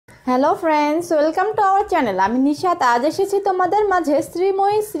Hello friends, welcome to our channel. আমি নিশাত। আজ এসেছি তোমাদের মাঝে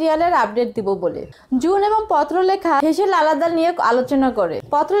শ্রীময়ী সিরিয়ালের আপডেট দিব বলে। জুন এবং পত্রলেখা হেসেল আলাদা নিয়ে আলোচনা করে।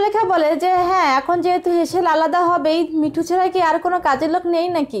 পত্রলেখা বলে যে হ্যাঁ, এখন যেহেতু হেসেল আলাদা হবেই, মিঠু ছাড়া কি আর কোনো কাজের লোক নেই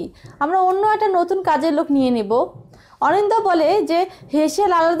নাকি? আমরা অন্য একটা নতুন কাজের লোক নিয়ে নিব। অনিন্দ বলে যে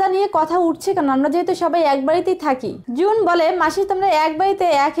হেসেল আলাদা নিয়ে কথা উঠছে কেন, আমরা যেহেতু সবাই এক বাড়িতেই থাকি। জুন বলে মাসি, তোমরা এক বাড়িতে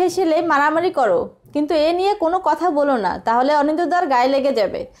এক হেসেলে মারামারি করো, কিন্তু এ নিয়ে কোনো কথা বলো না, তাহলে অনিন্দদার গায়ে লেগে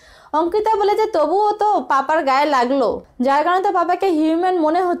যাবে। অঙ্কিতা বলে যে তবুও তো পাপার গায়ে লাগলো, যার কারণে তো পাপাকে হিউম্যান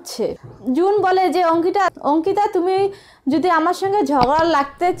মনে হচ্ছে। জুন বলে যে অঙ্কিতা তুমি যদি আমার সঙ্গে ঝগড়া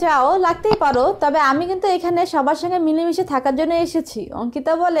লাগতে চাও, লাগতেই পারো, তবে আমি কিন্তু এখানে সবার সঙ্গে মিলেমিশে থাকার জন্য এসেছি।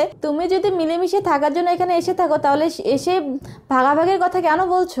 অঙ্কিতা বলে তুমি যদি মিলেমিশে থাকার জন্য এখানে এসে থাকো, তাহলে এসে ভাগাভাগির কথা কেন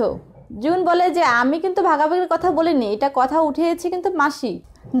বলছো? জুন বলে যে আমি কিন্তু ভাগাভাগির কথা বলিনি, এটা কথা উঠিয়েছি কিন্তু মাসি।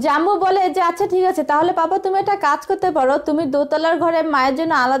 জাম্বু বলে যে আচ্ছা ঠিক আছে, তাহলে পাপা তুমি একটা কাজ করতে পারো, তুমি দোতলার ঘরে মায়ের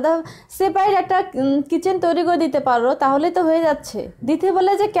জন্য আলাদা সেপারেট একটা কিচেন তৈরি করে দিতে পারো, তাহলে তো হয়ে যাচ্ছে। দিদি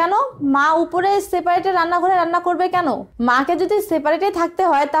বলে যে কেন, মা উপরে সেপারেটে রান্নাঘরে রান্না করবে কেন? মাকে যদি সেপারেটে থাকতে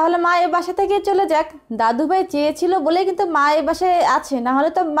হয় তাহলে মা এ বাসা থেকে চলে যাক। দাদু ভাই চেয়েছিল বলে কিন্তু মা এ বাসায় আছে, না হলে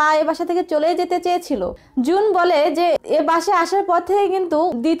তো মা এ বাসা থেকে চলে যেতে চেয়েছিল। জুন বলে যে এ বাসায় আসার পর থেকে কিন্তু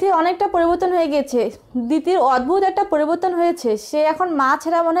দিদি অনেকটা পরিবর্তন হয়ে গেছে। দিদির অদ্ভুত একটা পরিবর্তন হয়েছে, সে এখন মা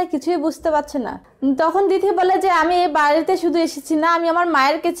ছাড়া মনে হয় কিছুই বুঝতে পারছে না। তখন দিদি বলে যে আমি এই বাড়িতে শুধু এসেছি না, আমি আমার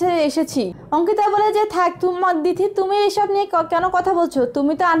মায়ের কাছে এসেছি। অঙ্কিতা বলে যে থাক তোমার দিদি, তুমি এইসব নিয়ে কেন কথা বলছো?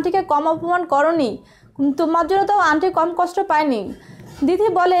 তুমি তো আন্টিকে কম অপমান করনি, তোমার জন্য তো আন্টি কম কষ্ট পায়নি। দিদি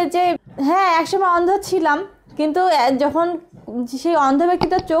বলে যে হ্যাঁ, একসময় অন্ধ ছিলাম, কিন্তু যখন সেই অন্ধ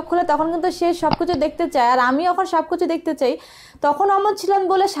ব্যক্তিটার চোখ খুলে তখন কিন্তু সে সব কিছু দেখতে চায়, আর আমি এখন সব কিছু দেখতে চাই। তখন অমন ছিলাম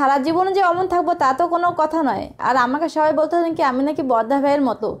বলে সারা জীবনে যে অমন থাকবো তা তো কোনো কথা নয়। আর আমাকে সবাই বলতে হয় কি আমি নাকি বদ্দা ভাইয়ের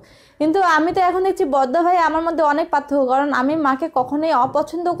মতো, কিন্তু আমি তো এখন দেখছি বদ্দা ভাই আমার মধ্যে অনেক পার্থক্য, কারণ আমি মাকে কখনোই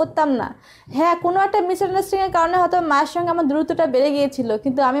অপছন্দ করতাম না। হ্যাঁ, কোনো একটা মিসআন্ডারস্ট্যান্ডিংয়ের কারণে হয়তো মায়ের সঙ্গে আমার দূরত্বটা বেড়ে গিয়েছিল,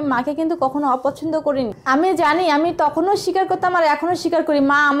 কিন্তু আমি মাকে কিন্তু কখনো অপছন্দ করিনি। আমি জানি, আমি তখনও স্বীকার করতাম আর এখনও স্বীকার করি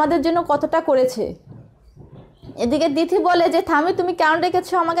মা আমাদের জন্য কতটা করেছে। এদিকে দিদি বলে যে থামি, তুমি কেন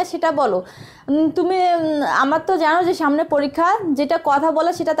ডেকেছো আমাকে সেটা বলো। তুমি আমার তো জানো যে সামনে পরীক্ষা, যেটা কথা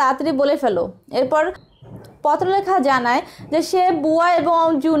বলে সেটা তাড়াতাড়ি বলে ফেলো। এরপর পত্রলেখা জানায় যে সে বুয়া এবং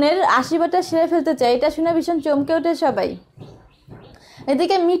জুনের আশীর্বাদটা সেরে ফেলতে চায়। এটা শুনে ভীষণ চমকে ওঠে সবাই।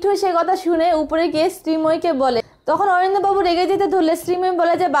 এদিকে মিঠু সে কথা শুনে উপরে গিয়ে শ্রীময়ীকে বলে। তখন অরিন্দবাবু রেগে যেতে ধরলে শ্রীময়ী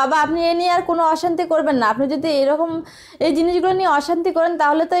বলে যে বাবা, আপনি এ নিয়ে আর কোনো অশান্তি করবেন না, আপনি যদি এরকম এই জিনিসগুলো নিয়ে অশান্তি করেন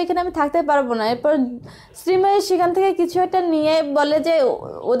তাহলে তো এখানে আমি থাকতে পারবো না। এরপর শ্রীময়ী সেখান থেকে কিছু একটা নিয়ে বলে যে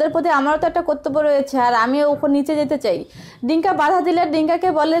ওদের প্রতি আমারও তো একটা কর্তব্য রয়েছে, আর আমিও ওপর নিচে যেতে চাই। ডিঙ্কা বাধা দিলে ডিঙ্কাকে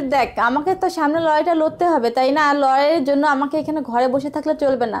বলে দেখ, আমাকে তো সামনে লড়াইটা লড়তে হবে, তাই না? আর লড়াইয়ের জন্য আমাকে এখানে ঘরে বসে থাকলে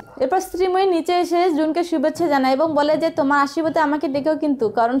চলবে না। এরপর শ্রীময়ী নিচে এসে জুনকে শুভেচ্ছা জানায় এবং বলে যে তোমার আশীর্বাদে আমাকে ডেকেও কিন্তু,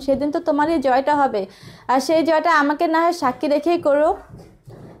 কারণ সেদিন তো তোমারই জয়টা হবে, আর সেই জয়টা আমাকে না হয় সাক্ষী রেখেই করো।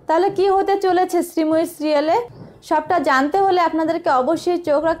 তাহলে কি হতে চলেছে শ্রীময়ী সিরিয়ালে সবটা জানতে হলে আপনাদেরকে অবশ্যই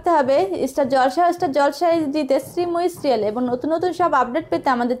চোখ রাখতে হবে স্টার জলসা দিতে শ্রীময়ী সিরিয়ালে, এবং নতুন নতুন সব আপডেট পেতে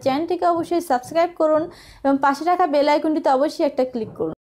আমাদের চ্যানেলটিকে অবশ্যই সাবস্ক্রাইব করুন এবং পাশে রাখা বেল আইকনটিতে অবশ্যই একটা ক্লিক করুন।